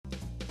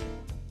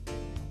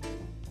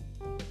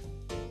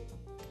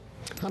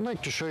I'd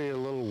like to show you a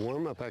little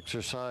warm-up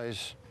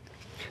exercise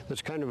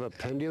that's kind of a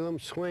pendulum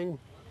swing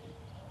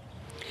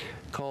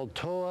called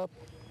toe up,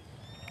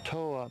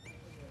 toe up.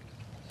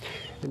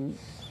 And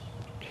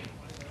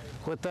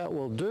what that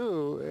will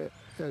do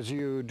as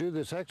you do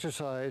this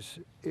exercise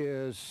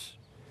is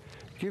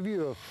give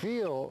you a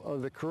feel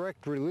of the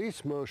correct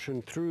release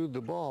motion through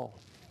the ball.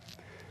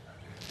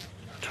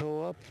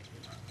 Toe up,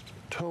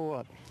 toe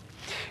up.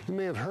 You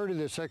may have heard of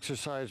this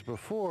exercise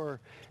before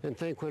and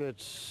think when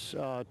it's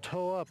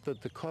toe up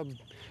that the club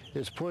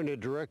is pointed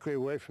directly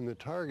away from the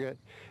target,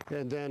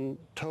 and then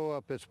toe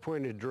up is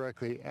pointed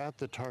directly at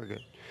the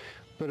target.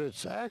 But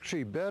it's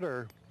actually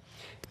better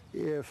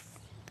if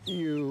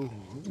you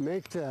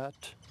make that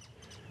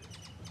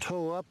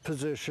toe up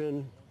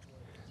position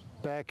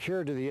back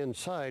here to the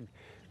inside.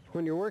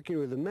 When you're working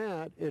with the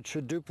mat, it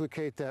should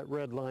duplicate that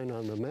red line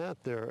on the mat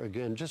there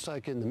again, just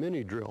like in the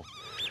mini drill.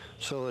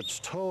 So it's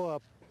toe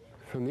up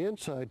from the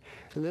inside,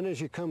 and then as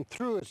you come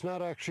through, it's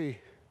not actually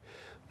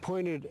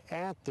pointed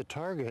at the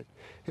target.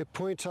 It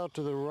points out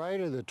to the right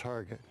of the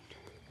target.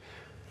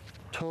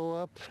 Toe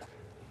up,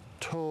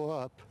 toe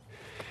up.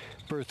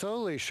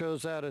 Bertholli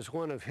shows that as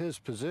one of his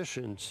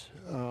positions,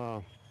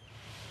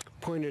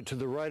 pointed to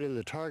the right of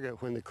the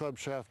target when the club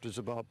shaft is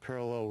about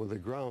parallel with the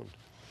ground.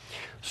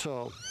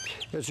 So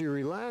as you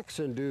relax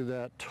and do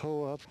that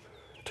toe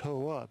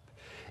up,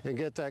 and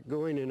get that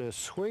going in a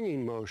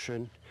swinging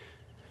motion,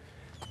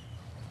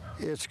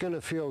 it's going to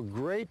feel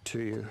great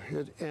to you,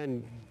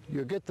 and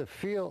you'll get the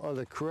feel of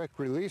the correct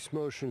release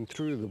motion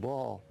through the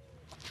ball.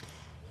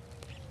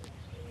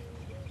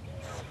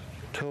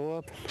 Toe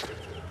up,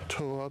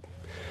 toe up,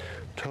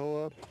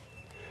 toe up,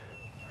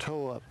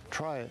 toe up.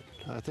 Try it.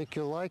 I think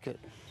you'll like it.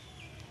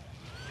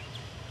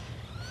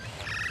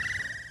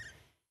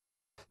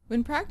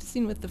 When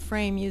practicing with the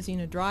frame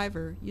using a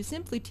driver, you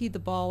simply tee the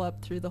ball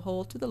up through the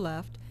hole to the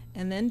left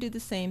and then do the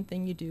same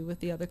thing you do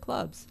with the other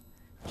clubs.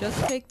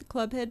 Just take the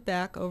club head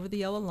back over the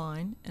yellow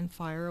line and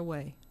fire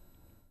away.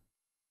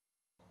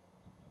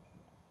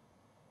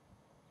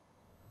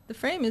 The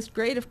frame is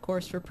great, of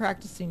course, for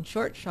practicing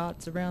short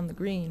shots around the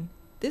green.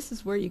 This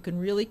is where you can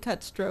really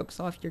cut strokes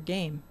off your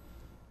game.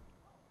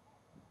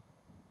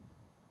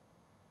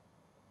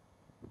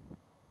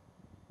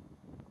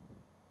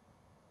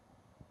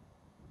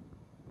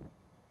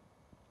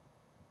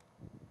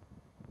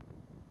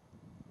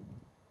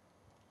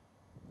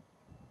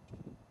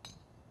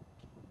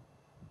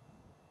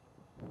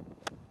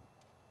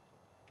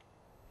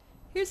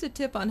 Here's a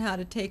tip on how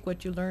to take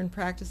what you learn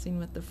practicing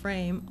with the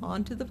frame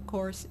onto the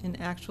course in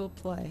actual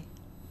play.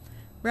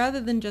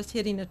 Rather than just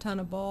hitting a ton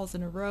of balls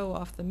in a row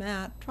off the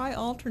mat, try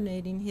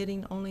alternating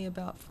hitting only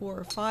about 4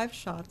 or 5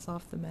 shots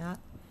off the mat,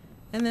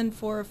 and then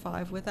 4 or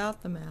 5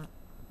 without the mat.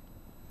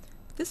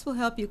 This will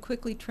help you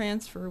quickly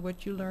transfer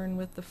what you learn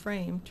with the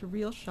frame to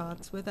real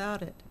shots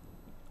without it.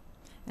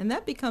 And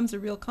that becomes a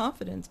real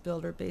confidence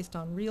builder based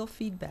on real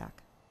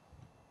feedback.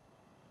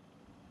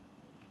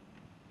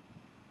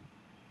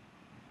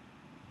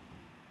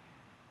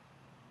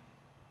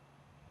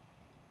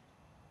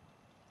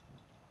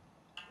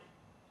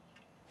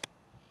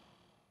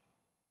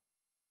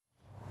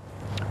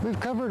 We've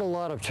covered a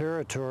lot of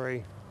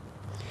territory,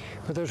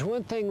 but there's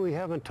one thing we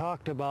haven't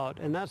talked about,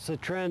 and that's the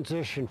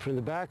transition from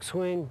the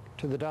backswing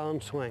to the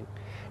downswing.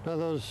 Now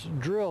those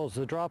drills,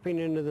 the dropping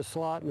into the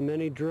slot and the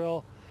mini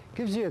drill,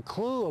 gives you a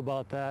clue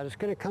about that. It's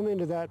going to come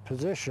into that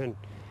position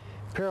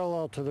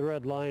parallel to the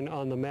red line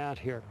on the mat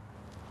here.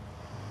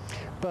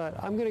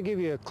 But I'm going to give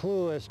you a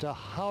clue as to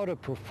how to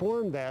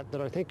perform that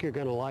I think you're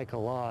going to like a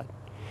lot.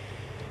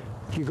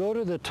 You go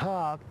to the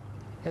top,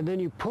 and then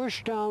you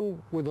push down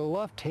with the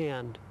left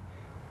hand,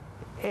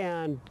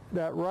 and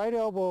that right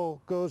elbow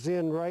goes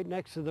in right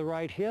next to the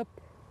right hip,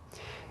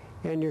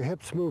 and your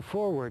hips move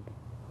forward.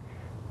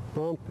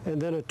 Bump, and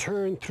then a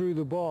turn through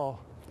the ball.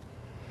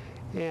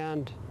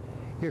 And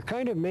you're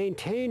kind of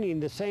maintaining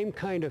the same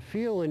kind of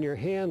feel in your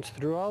hands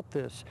throughout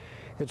this.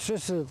 It's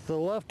just that the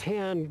left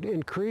hand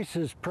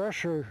increases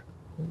pressure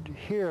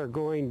here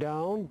going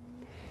down,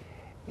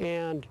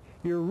 and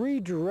you're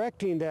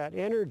redirecting that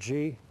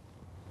energy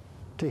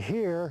to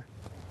here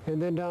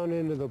and then down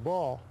into the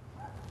ball.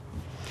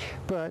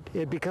 But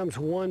it becomes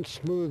one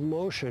smooth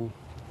motion.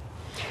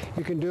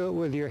 You can do it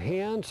with your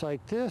hands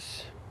like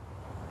this.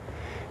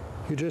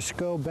 You just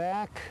go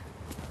back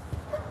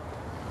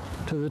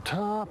to the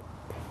top,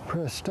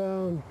 press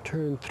down,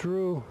 turn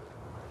through,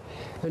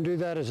 and do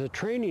that as a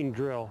training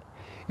drill.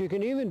 You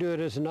can even do it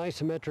as an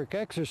isometric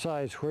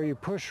exercise where you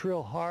push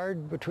real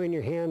hard between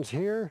your hands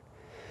here.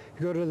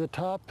 You go to the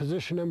top,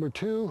 position number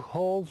 2,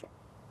 hold,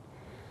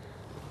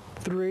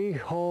 3,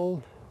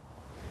 hold,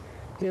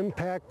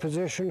 impact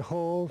position,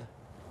 hold,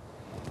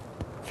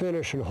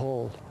 finish and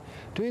hold.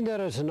 Doing that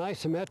as an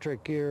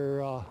isometric,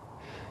 you're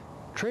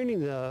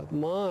training the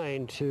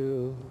mind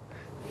to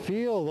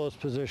feel those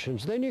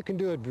positions. Then you can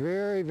do it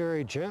very,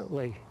 very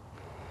gently,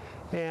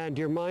 and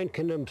your mind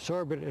can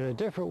absorb it in a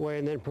different way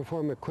and then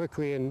perform it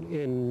quickly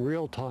in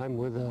real time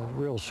with a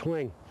real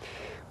swing.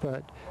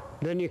 But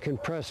then you can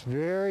press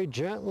very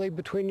gently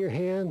between your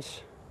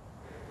hands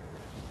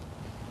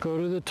Go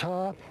to the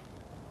top,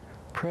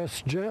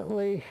 press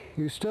gently.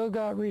 You still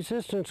got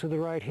resistance with the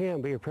right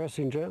hand, but you're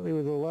pressing gently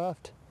with the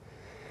left.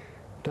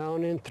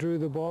 Down in through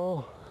the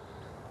ball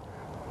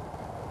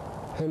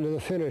and to the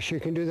finish. You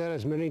can do that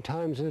as many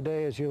times a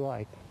day as you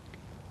like.